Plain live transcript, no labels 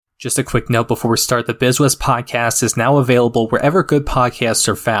Just a quick note before we start, the BizWest podcast is now available wherever good podcasts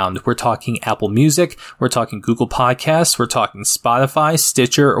are found. We're talking Apple Music, we're talking Google Podcasts, we're talking Spotify,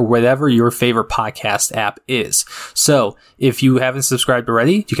 Stitcher, or whatever your favorite podcast app is. So if you haven't subscribed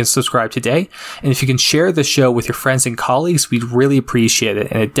already, you can subscribe today. And if you can share the show with your friends and colleagues, we'd really appreciate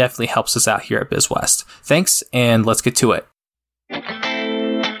it. And it definitely helps us out here at BizWest. Thanks, and let's get to it.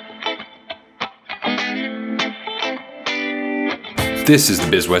 This is the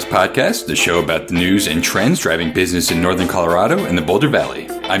BizWest Podcast, the show about the news and trends driving business in Northern Colorado and the Boulder Valley.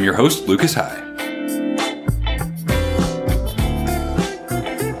 I'm your host, Lucas High.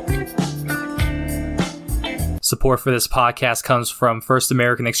 Support for this podcast comes from First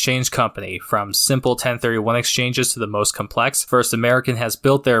American Exchange Company. From simple 1031 exchanges to the most complex, First American has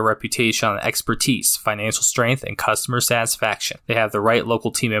built their reputation on expertise, financial strength, and customer satisfaction. They have the right local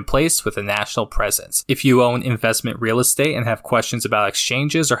team in place with a national presence. If you own investment real estate and have questions about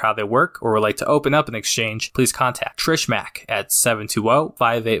exchanges or how they work, or would like to open up an exchange, please contact Trish Mack at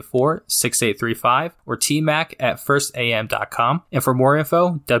 720-584-6835 or tmac@firstam.com. And for more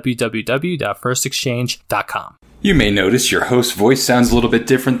info, www.firstexchange.com. You may notice your host's voice sounds a little bit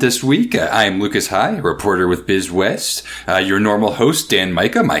different this week. I am Lucas High, a reporter with BizWest. Your normal host, Dan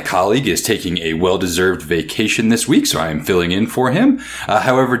Micah, my colleague, is taking a well-deserved vacation this week, so I am filling in for him.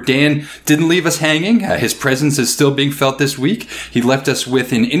 However, Dan didn't leave us hanging. His presence is still being felt this week. He left us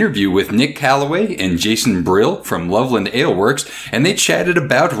with an interview with Nick Calloway and Jason Brill from Loveland Aleworks, and they chatted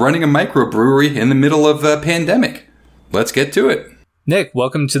about running a microbrewery in the middle of a pandemic. Let's get to it. Nick,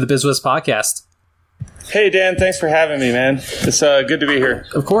 welcome to the BizWest Podcast. Hey, Dan, thanks for having me, man. It's good to be here.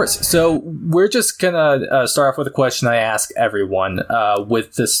 Of course. So we're just going to start off with a question I ask everyone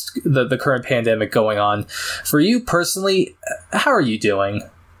with the current pandemic going on. For you personally, how are you doing?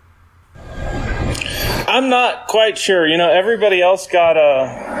 I'm not quite sure. You know, everybody else got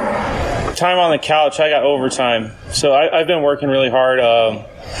time on the couch. I got overtime. So I've been working really hard.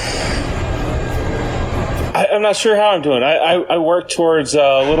 I'm not sure how I'm doing. I work towards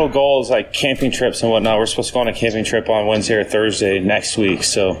little goals like camping trips and whatnot. We're supposed to go on a camping trip on Wednesday or Thursday next week.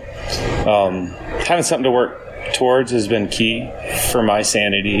 So having something to work towards has been key for my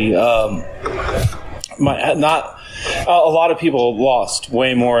sanity. A lot of people lost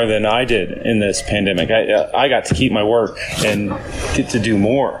way more than I did in this pandemic. I got to keep my work and get to do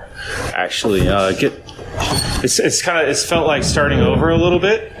more. Actually, it's felt like starting over a little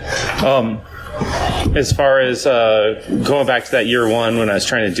bit. As far as going back to that year one when I was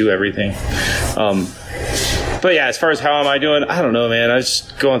trying to do everything. But yeah, as far as how am I doing, I don't know, man. I was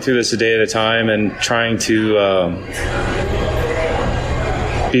just going through this a day at a time and trying to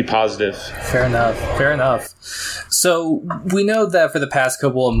be positive. Fair enough. So we know that for the past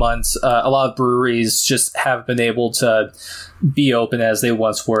couple of months, a lot of breweries just haven't been able to be open as they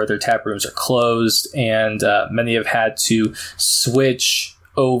once were. Their tap rooms are closed, and many have had to switch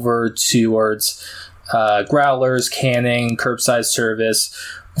over towards growlers, canning, curbside service.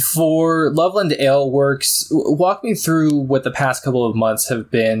 For Loveland Aleworks, walk me through what the past couple of months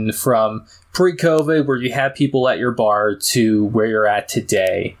have been from pre-COVID, where you had people at your bar, to where you're at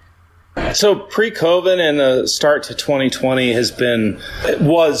today. So pre-COVID and the start to 2020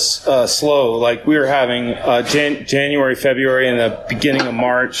 was slow. Like we were having January, February, and the beginning of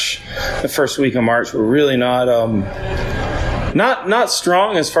March, the first week of March were really not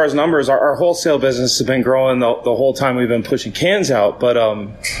strong as far as numbers. Our wholesale business has been growing the whole time we've been pushing cans out. But I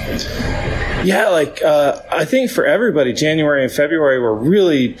think for everybody, January and February were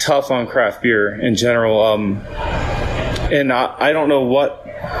really tough on craft beer in general. And I don't know what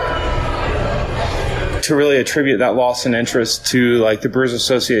to really attribute that loss in interest to. Like the Brewers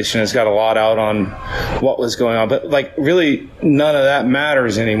Association has got a lot out on what was going on, but like really none of that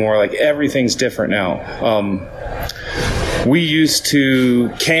matters anymore. Like everything's different now. We used to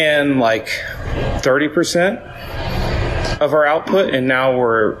can like 30% of our output, and now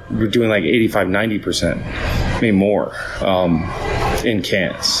we're doing like 85, 90%, maybe more, in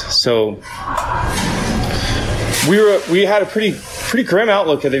cans. So we had a pretty grim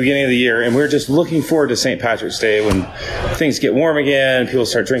outlook at the beginning of the year, and we were just looking forward to St. Patrick's Day when things get warm again, people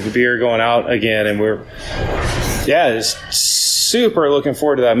start drinking beer, going out again, and just super looking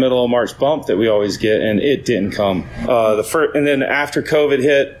forward to that middle of March bump that we always get, and it didn't come. And then after COVID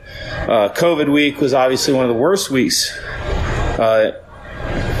hit, COVID week was obviously one of the worst weeks. The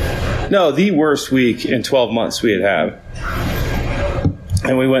worst week in 12 months we had.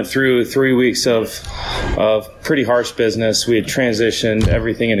 And we went through 3 weeks of pretty harsh business. We had transitioned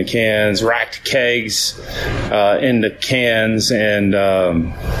everything into cans, racked kegs into cans, and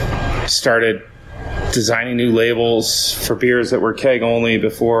started designing new labels for beers that were keg only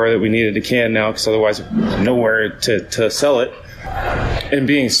before that we needed to can now because otherwise nowhere to sell it. And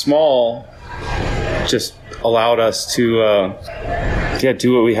being small just allowed us to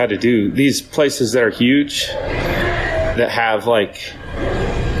do what we had to do. These places that are huge, that have like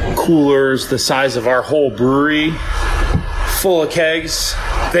coolers the size of our whole brewery full of kegs,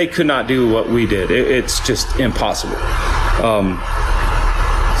 they could not do what we did. It's just impossible.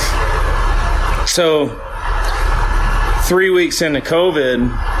 So 3 weeks into COVID,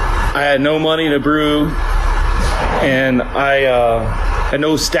 I had no money to brew, and I had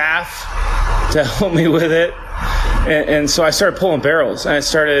no staff to help me with it. And so I started pulling barrels, and I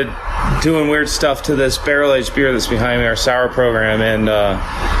started doing weird stuff to this barrel-aged beer that's behind me, our sour program. And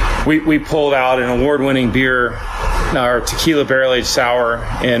we pulled out an award-winning beer, our tequila barrel-aged sour,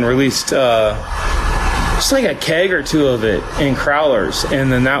 and released just like a keg or two of it in crowlers.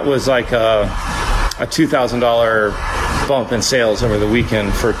 And then that was like a $2,000 bump in sales over the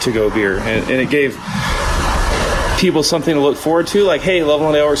weekend for to-go beer. And it gave people something to look forward to. Like, hey,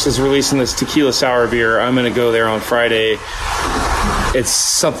 Loveland Aleworks is releasing this tequila sour beer. I'm going to go there on Friday. It's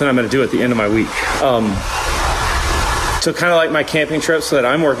something I'm going to do at the end of my week. So kind of like my camping trips that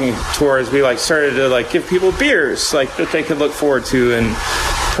I'm working towards, we like started to like give people beers like that they could look forward to and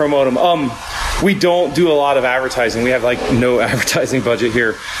promote them. We don't do a lot of advertising. We have like no advertising budget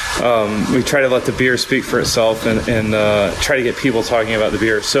here. We try to let the beer speak for itself and try to get people talking about the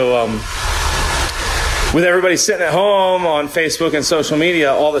beer. So with everybody sitting at home on Facebook and social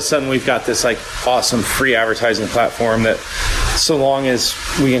media, all of a sudden we've got this like awesome free advertising platform that, so long as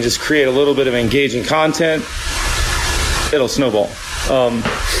we can just create a little bit of engaging content, it'll snowball.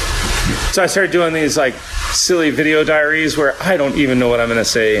 So I started doing these like silly video diaries where I don't even know what I'm going to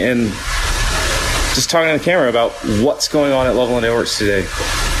say, and just talking to the camera about what's going on at Loveland Aleworks today.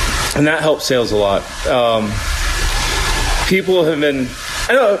 And that helps sales a lot. People have been,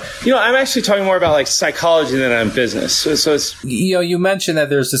 I'm actually talking more about like psychology than I'm business. So it's, you mentioned that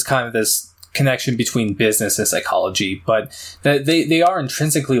there's this connection between business and psychology, but that they are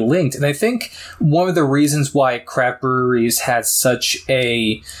intrinsically linked. And I think one of the reasons why craft breweries had such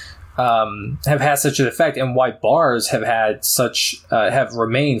an effect, and why bars have had have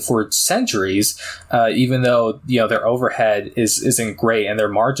remained for centuries, even though their overhead isn't great and their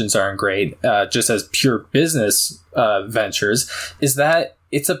margins aren't great, just as pure business ventures, is that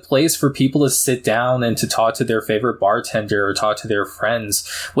it's a place for people to sit down and to talk to their favorite bartender or talk to their friends.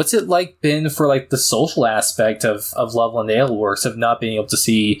 What's it been for like the social aspect of Loveland Aleworks, of not being able to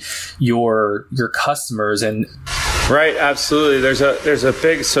see your customers? And right, absolutely. There's a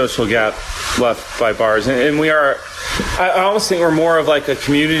big social gap left by bars, and we are. I almost think we're more of like a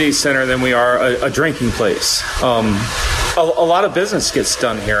community center than we are a drinking place. A lot of business gets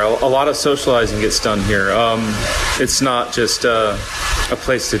done here. A lot of socializing gets done here. It's not just a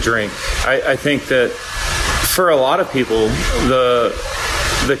place to drink. I think that for a lot of people,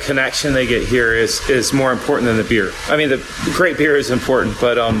 the connection they get here is more important than the beer. I mean, the great beer is important,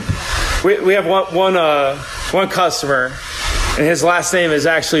 but we have one customer, and his last name is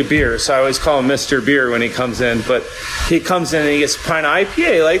actually Beer, so I always call him Mr. Beer when he comes in. But he comes in and he gets a pint of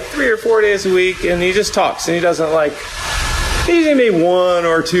IPA like 3 or 4 days a week, and he just talks, and he doesn't like. He made 1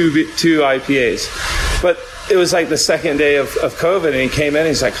 or 2 IPAs, but it was like the second day of COVID, and he came in and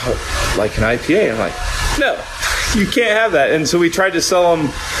he's like, oh, like an IPA? And I'm like, no, you can't have that. And so we tried to sell him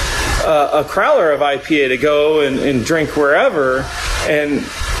a crowler of IPA to go and drink wherever, and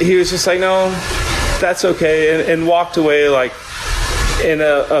he was just like, no, that's okay, and walked away like in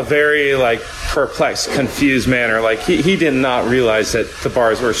a very like perplexed, confused manner. Like he did not realize that the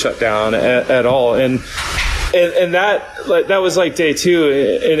bars were shut down at all, and that was like day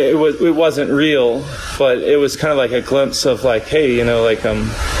 2, and it wasn't real, but it was kind of like a glimpse of like, hey,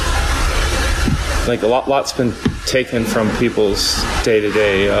 like a lot's been taken from people's day to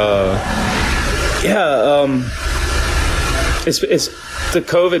day. It's the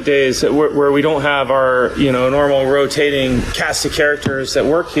COVID days where we don't have our normal rotating cast of characters that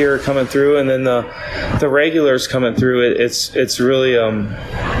work here coming through, and then the regulars coming through. It's really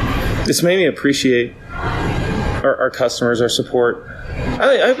it's made me appreciate our customers, our support.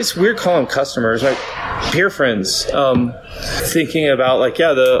 It's weird calling them customers, like peer friends. Thinking about like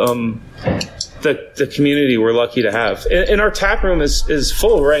the community we're lucky to have, and our tap room is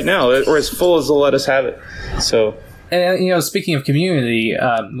full right now, or as full as they'll let us have it. So. And, speaking of community,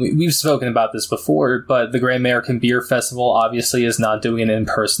 we've spoken about this before, but the Great American Beer Festival obviously is not doing an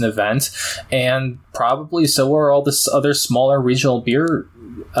in-person event, and probably so are all this other smaller regional beer,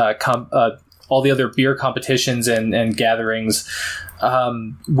 all the other beer competitions and gatherings.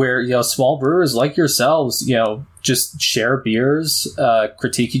 where, small brewers like yourselves, just share beers,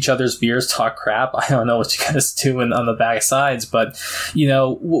 critique each other's beers, talk crap. I don't know what you guys do on the back sides, but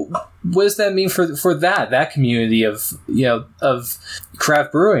what does that mean for that community of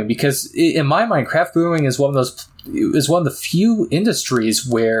craft brewing? Because in my mind, craft brewing is one of the few industries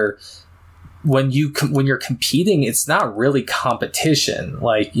where when you're competing, it's not really competition.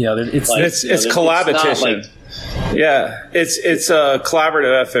 Like, it's collaboration. Yeah, it's a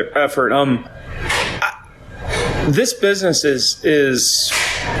collaborative effort. This business is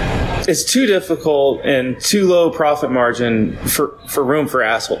too difficult and too low profit margin for room for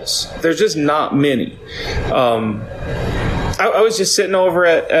assholes. There's just not many. I was just sitting over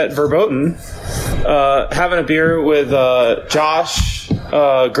at Verboten, having a beer with Josh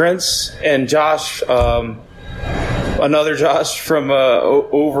Grintz and Josh, another Josh from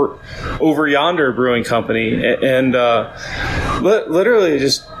over yonder brewing company, and literally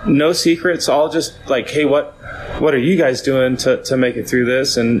just no secrets, all just like, hey, what are you guys doing to make it through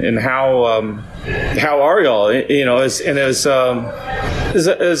this, and how are y'all? It was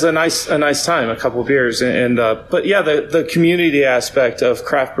a nice time, a couple of beers, but yeah, the community aspect of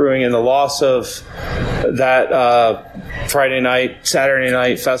craft brewing and the loss of that Friday night, Saturday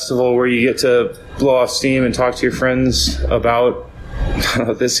night festival where you get to blow off steam and talk to your friends about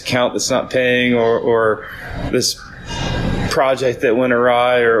this account that's not paying or this project that went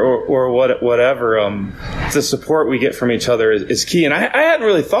awry or whatever. The support we get from each other is key. And I hadn't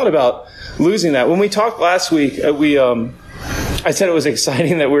really thought about losing that. When we talked last week, I said it was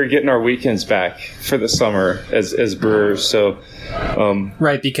exciting that we were getting our weekends back for the summer as brewers. So,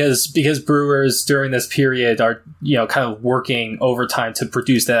 right, because brewers during this period are kind of working overtime to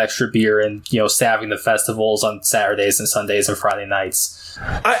produce that extra beer and staffing the festivals on Saturdays and Sundays and Friday nights.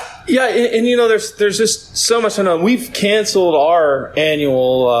 There's just so much unknown. We've canceled our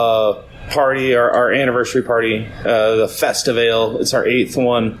annual party, our anniversary party, the Festivale. It's our 8th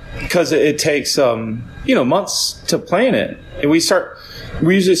one because it takes months to plan it, and we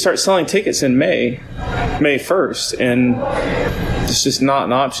usually start selling tickets in May 1st, and it's just not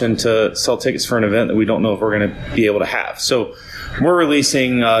an option to sell tickets for an event that we don't know if we're going to be able to have. So we're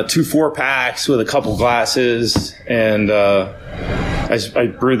releasing 2 4-packs with a couple glasses, and I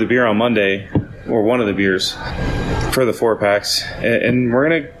brewed the beer on Monday, or one of the beers for the 4-packs, and we're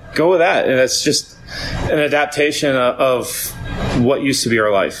going to go with that. And that's just an adaptation of what used to be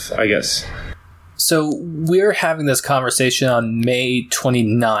our life, I guess. So we're having this conversation on May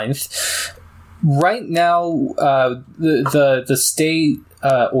 29th. Right now, the state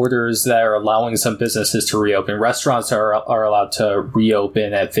orders that are allowing some businesses to reopen. Restaurants are allowed to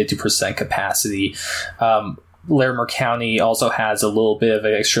reopen at 50% capacity. Larimer County also has a little bit of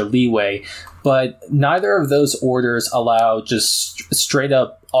an extra leeway, but neither of those orders allow just straight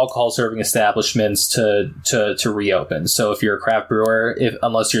up alcohol serving establishments to reopen. So if you're a craft brewer,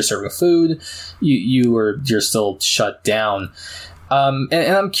 unless you're serving food, you're still shut down. And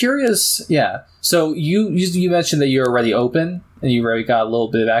I'm curious, yeah. So you mentioned that you're already open and you already got a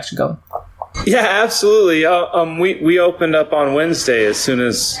little bit of action going. Yeah, absolutely. We opened up on Wednesday as soon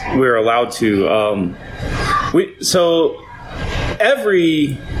as we were allowed to. So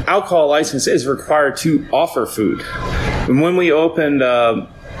every alcohol license is required to offer food. And when we opened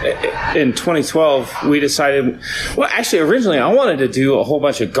in 2012, we decided, well, actually, originally I wanted to do a whole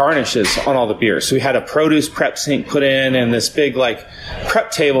bunch of garnishes on all the beers. So we had a produce prep sink put in and this big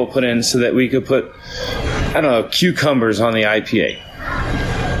prep table put in so that we could put, cucumbers on the IPA.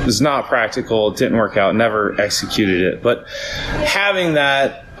 It was not practical. It didn't work out. Never executed it. But having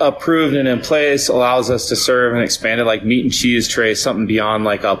that approved and in place allows us to serve an expanded meat and cheese tray, something beyond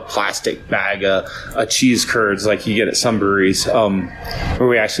a plastic bag of cheese curds like you get at some breweries, where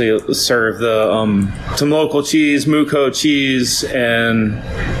we actually serve some local cheese, Muco cheese, and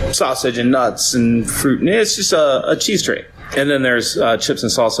sausage and nuts and fruit. And it's just a cheese tray. And then there's chips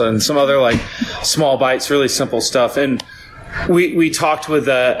and salsa and some other small bites, really simple stuff. And we talked with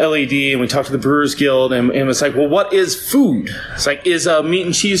LED and we talked to the Brewers Guild and it was well, what is food? It's is a meat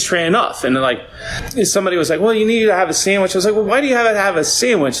and cheese tray enough? And somebody was well, you need to have a sandwich. I was well, why do you have to have a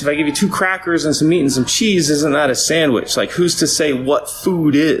sandwich? If I give you 2 crackers and some meat and some cheese, isn't that a sandwich? Who's to say what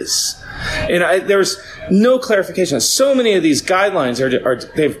food is? And there's no clarification. So many of these guidelines are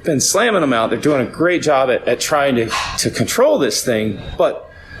they've been slamming them out. They're doing a great job at trying to control this thing, but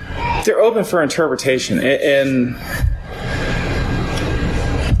they're open for interpretation. And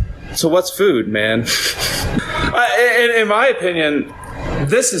so what's food, man? In my opinion,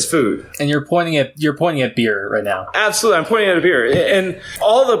 This is food. And you're pointing at beer right now. Absolutely. I'm pointing at a beer. And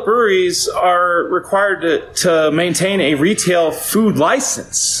all the breweries are required to maintain a retail food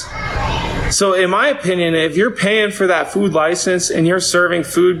license. So in my opinion, if you're paying for that food license and you're serving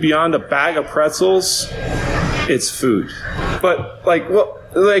food beyond a bag of pretzels, it's food. But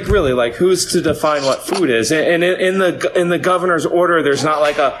really, who's to define what food is? And in the governor's order, there's not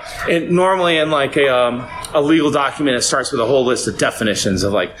normally in a legal document, it starts with a whole list of definitions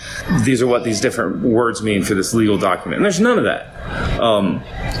of these are what these different words mean for this legal document. And there's none of that.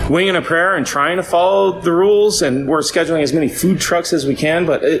 Winging a prayer and trying to follow the rules, and we're scheduling as many food trucks as we can,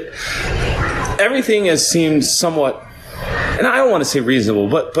 but everything has seemed somewhat, and I don't want to say reasonable,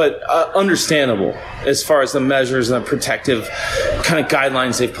 but understandable as far as the measures and the protective kind of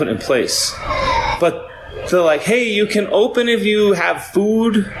guidelines they've put in place. But they're like, hey, you can open if you have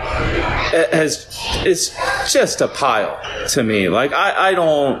food. It's just a pile to me. I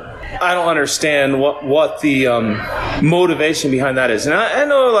don't understand what the motivation behind that is. And I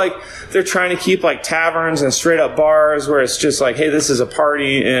know they're trying to keep taverns and straight up bars where it's just hey, this is a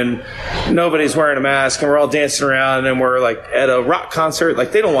party and nobody's wearing a mask and we're all dancing around and we're at a rock concert.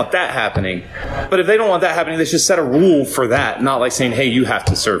 They don't want that happening. But if they don't want that happening, they should set a rule for that, not saying, hey, you have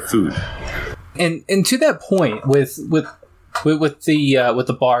to serve food. And to that point, with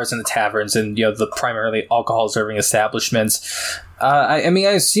the bars and the taverns and the primarily alcohol serving establishments, I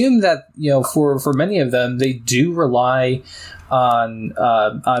assume that for many of them they do rely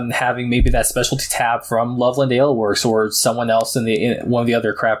on having maybe that specialty tap from Loveland Aleworks or someone else in one of the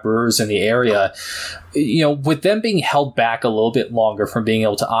other craft brewers in the area. With them being held back a little bit longer from being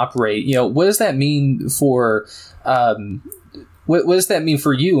able to operate, what does that mean for what does that mean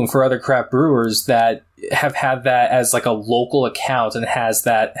for you and for other craft brewers that have had that as a local account and has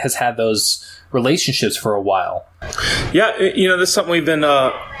had those relationships for a while? Yeah, this is something we've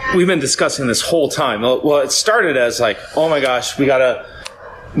been discussing this whole time. Well, it started as oh my gosh, we gotta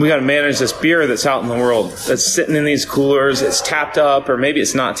manage this beer that's out in the world, that's sitting in these coolers. It's tapped up, or maybe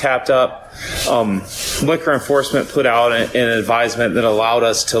it's not tapped up. Liquor enforcement put out an advisement that allowed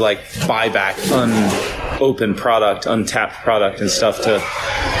us to buy back unopened product, untapped product and stuff to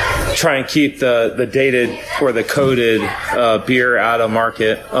try and keep the dated or the coded beer out of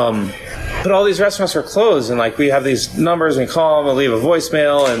market. But all these restaurants are closed, and we have these numbers, we call them and leave a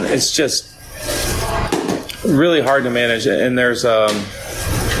voicemail, and it's just really hard to manage it. And there's a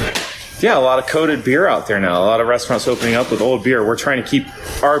lot of coded beer out there now. A lot of restaurants opening up with old beer. We're trying to keep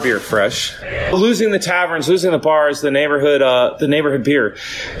our beer fresh. Losing the taverns, losing the bars, the neighborhood beer.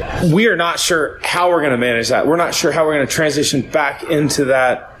 We are not sure how we're going to manage that. We're not sure how we're going to transition back into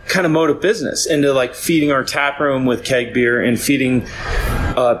that kind of mode of business, into feeding our tap room with keg beer and feeding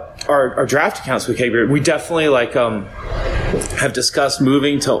our draft accounts with keg beer. We definitely have discussed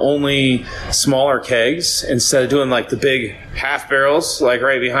moving to only smaller kegs instead of doing the big half barrels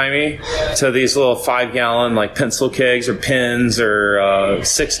right behind me, to these little 5-gallon pencil kegs or pins or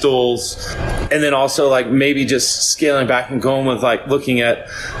 6 stools. And then also like maybe just scaling back and going with like looking at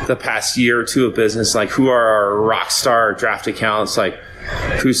the past year or two of business, like who are our rock star draft accounts, like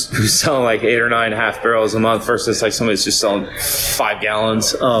who's selling like 8 or 9 half barrels a month versus like somebody's just selling 5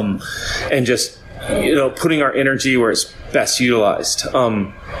 gallons, and just, you know, putting our energy where it's best utilized.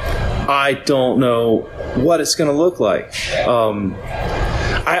 I don't know what it's going to look like.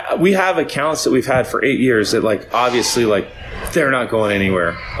 We have accounts that we've had for 8 years that like obviously like they're not going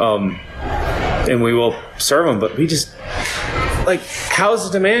anywhere, and we will serve them, but we just like, how's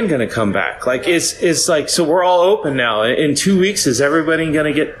the demand going to come back? Like it's like, so we're all open now. In 2 weeks, is everybody going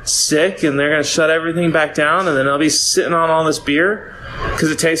to get sick and they're going to shut everything back down, and then I'll be sitting on all this beer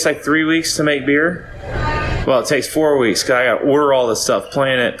because it takes like 3 weeks to make beer? Well, it takes 4 weeks because I got to order all this stuff,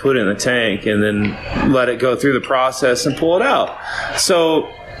 plan it, put it in the tank, and then let it go through the process and pull it out. So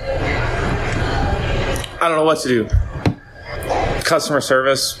I don't know what to do. Customer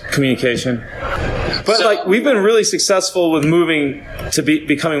service, communication. But like, we've been really successful with moving to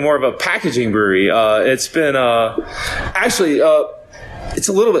becoming more of a packaging brewery. It's been actually it's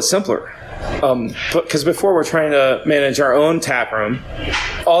a little bit simpler. Because before we're trying to manage our own tap room,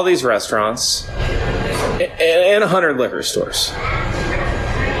 all these restaurants, and 100 liquor stores.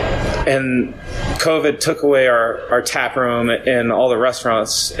 And COVID took away our tap room and all the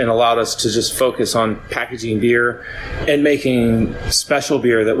restaurants and allowed us to just focus on packaging beer and making special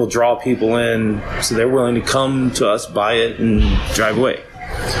beer that will draw people in so they're willing to come to us, buy it, and drive away.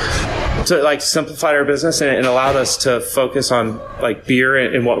 So it like simplified our business and allowed us to focus on like beer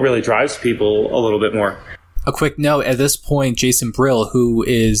and what really drives people a little bit more. A quick note, at this point, Jason Brill, who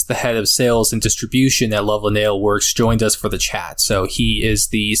is the head of sales and distribution at Loveland Aleworks, joined us for the chat. So he is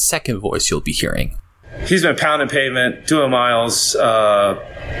the second voice you'll be hearing. He's been pounding pavement, doing miles,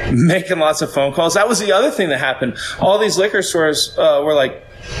 making lots of phone calls. That was the other thing that happened. All these liquor stores were like,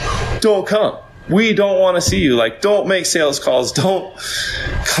 don't come. We don't want to see you. Like, don't make sales calls. Don't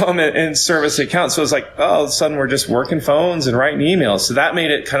come and service accounts. So it's like, all of a sudden we're just working phones and writing emails. So that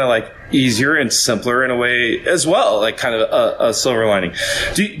made it kind of like easier and simpler in a way as well, like kind of a silver lining.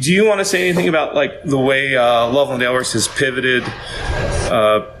 Do you want to say anything about like the way Loveland Aleworks has pivoted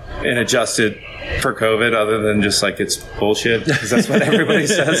and adjusted for COVID, other than just like it's bullshit? Because that's what everybody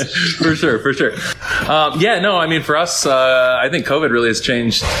says. For sure. I mean, for us, I think COVID really has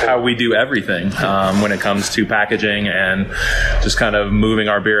changed how we do everything when it comes to packaging and just kind of moving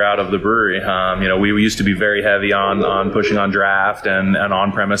our beer out of the brewery. We used to be very heavy on pushing on draft and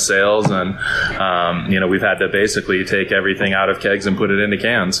on-premise sales, and we've had to basically take everything out of kegs and put it into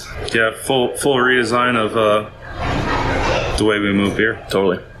cans. Yeah, full redesign of the way we move beer.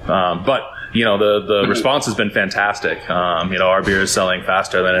 Totally. But the response has been fantastic. Our beer is selling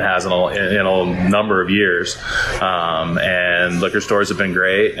faster than it has in a number of years. And liquor stores have been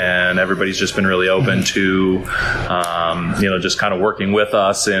great, and everybody's just been really open to, just kind of working with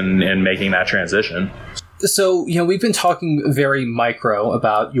us in making that transition. So, we've been talking very micro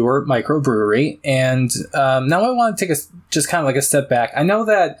about your microbrewery, and now I want to take just kind of like a step back. I know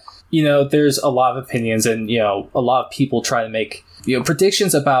that, there's a lot of opinions, and, a lot of people try to make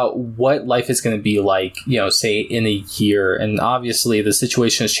predictions about what life is going to be like, say in a year. And obviously the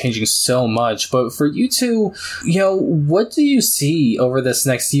situation is changing so much. But for you two, what do you see over this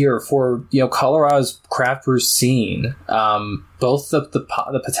next year for, Colorado's craft brew scene? Both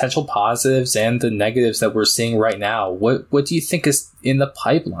the potential positives and the negatives that we're seeing right now. What do you think is in the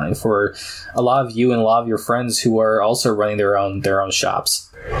pipeline for a lot of you and a lot of your friends who are also running their own shops?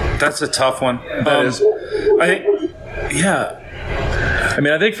 That's a tough one.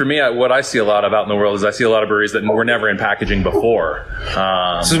 I think for me, what I see a lot of out in the world is I see a lot of breweries that were never in packaging before.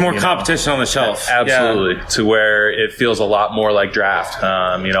 So there's more competition on the shelf. Absolutely. Yeah. To where it feels a lot more like draft.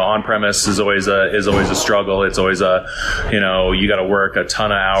 On premise is always a struggle. It's always you got to work a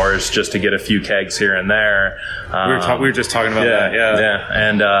ton of hours just to get a few kegs here and there. We were just talking about that. Yeah.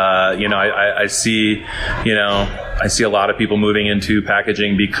 And, I see, I see a lot of people moving into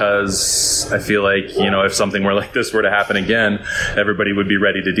packaging because I feel like, if something like this were to happen again, everybody would be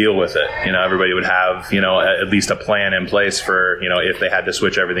ready to deal with it. Everybody would have, at least a plan in place for, if they had to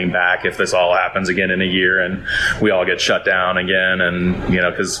switch everything back, if this all happens again in a year and we all get shut down again. And,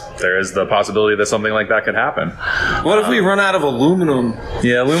 because there is the possibility that something like that could happen. What if we run out of aluminum?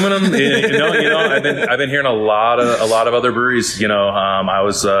 Yeah, aluminum. I've been hearing a lot of other breweries. I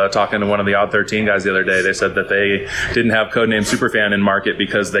was talking to one of the Odd 13 guys the other day. They said that they didn't have codename Superfan in market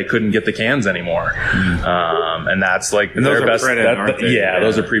because they couldn't get the cans anymore. And that's like their best.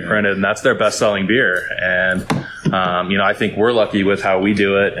 Those are pre-printed, and that's their best-selling beer. And I think we're lucky with how we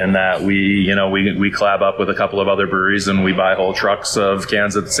do it, and that we collab up with a couple of other breweries, and we buy whole trucks of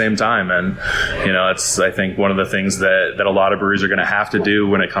cans at the same time. And it's I think one of the things that a lot of breweries are going to have to do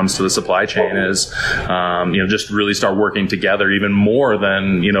when it comes to the supply chain is just really start working together even more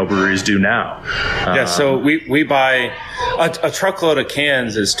than breweries do now. So we buy a truckload of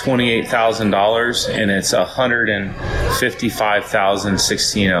cans is $28,000, and it's 155,000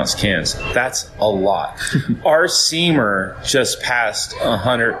 16-ounce cans. That's a lot. Our seamer just passed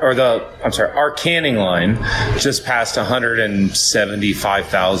our canning line just passed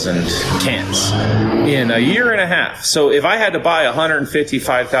 175,000 cans in a year and a half. So if I had to buy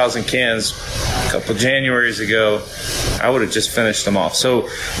 155,000 cans a couple Januaries ago, I would have just finished them off. So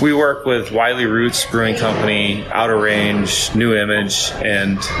we work with Wiley Roots Brewing Company, Outer Range, New Image,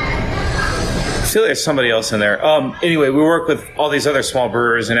 and I feel like there's somebody else in there. Anyway, we work with all these other small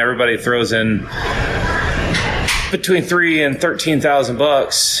brewers, and everybody throws in between $3,000 and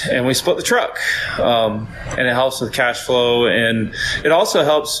 $13,000, and we split the truck. And it helps with cash flow, and it also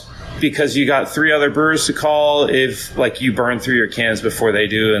helps because you got 3 other brewers to call if you burn through your cans before they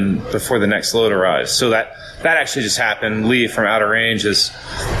do and before the next load arrives. So that actually just happened. Lee from Outer Range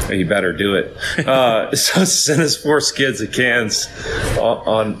you better do it. So send us 4 skids of cans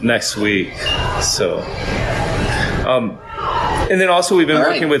on next week. So, and then also we've been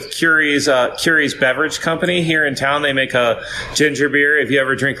working with Curie's Beverage Company here in town. They make a ginger beer. If you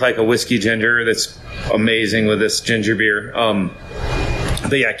ever drink like a whiskey ginger, that's amazing with this ginger beer.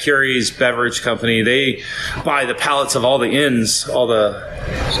 Curie's beverage company, they buy the pallets of all the ends,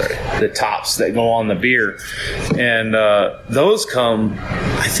 the tops that go on the beer. And those come,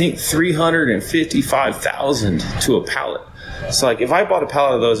 I think, $355,000 to a pallet. So, like, if I bought a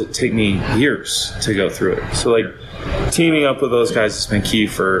pallet of those, it'd take me years to go through it. So, like, teaming up with those guys has been key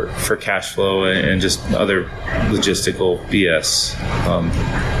for cash flow and just other logistical BS.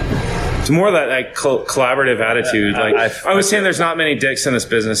 It's more of that collaborative attitude. I was saying there's not many dicks in this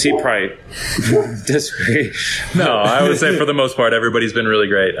business. He'd probably disagree. No, I would say for the most part, everybody's been really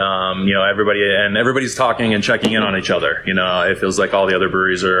great. Everybody's talking and checking in on each other. It feels like all the other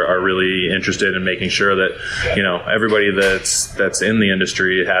breweries are really interested in making sure that, everybody that's in the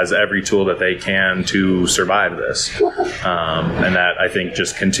industry has every tool that they can to survive this. And that, I think,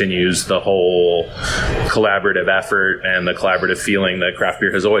 just continues the whole collaborative effort and the collaborative feeling that craft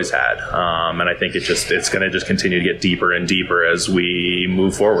beer has always had. And I think it's going to just continue to get deeper and deeper as we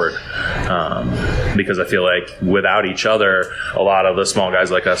move forward. Because I feel like without each other, a lot of the small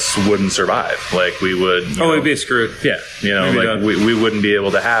guys like us wouldn't survive. Like we would. We'd be screwed. Yeah. We wouldn't be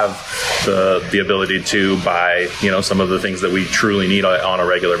able to have the ability to buy, some of the things that we truly need on a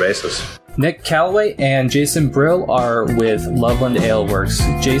regular basis. Nick Calloway and Jason Brill are with Loveland Aleworks.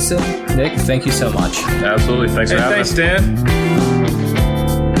 Jason, Nick, thank you so much. Absolutely. Thanks for having us. Thanks, Dan.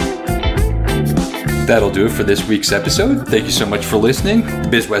 That'll do it for this week's episode. Thank you so much for listening. The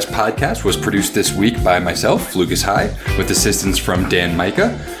Biz West podcast was produced this week by myself, Lucas High, with assistance from Dan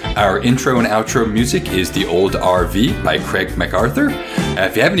Micah. Our intro and outro music is The Old RV by Craig MacArthur.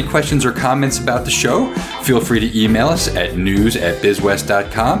 If you have any questions or comments about the show, feel free to email us at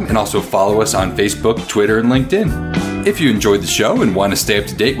news@bizwest.com and also follow us on Facebook, Twitter, and LinkedIn. If you enjoyed the show and want to stay up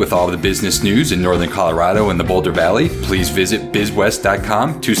to date with all the business news in Northern Colorado and the Boulder Valley, please visit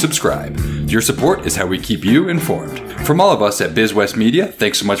bizwest.com to subscribe. Your support is how we keep you informed. From all of us at BizWest Media,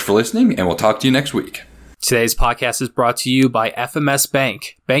 thanks so much for listening, and we'll talk to you next week. Today's podcast is brought to you by FMS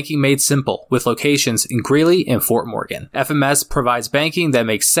Bank, banking made simple, with locations in Greeley and Fort Morgan. FMS provides banking that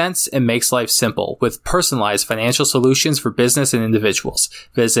makes sense and makes life simple, with personalized financial solutions for business and individuals.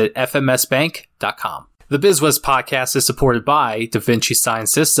 Visit fmsbank.com. The BizWest podcast is supported by Da Vinci Sign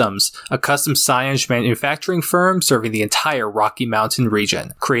Systems, a custom signage manufacturing firm serving the entire Rocky Mountain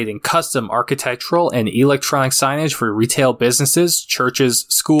region, creating custom architectural and electronic signage for retail businesses, churches,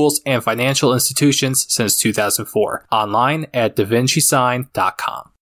 schools, and financial institutions since 2004. Online at davincisign.com.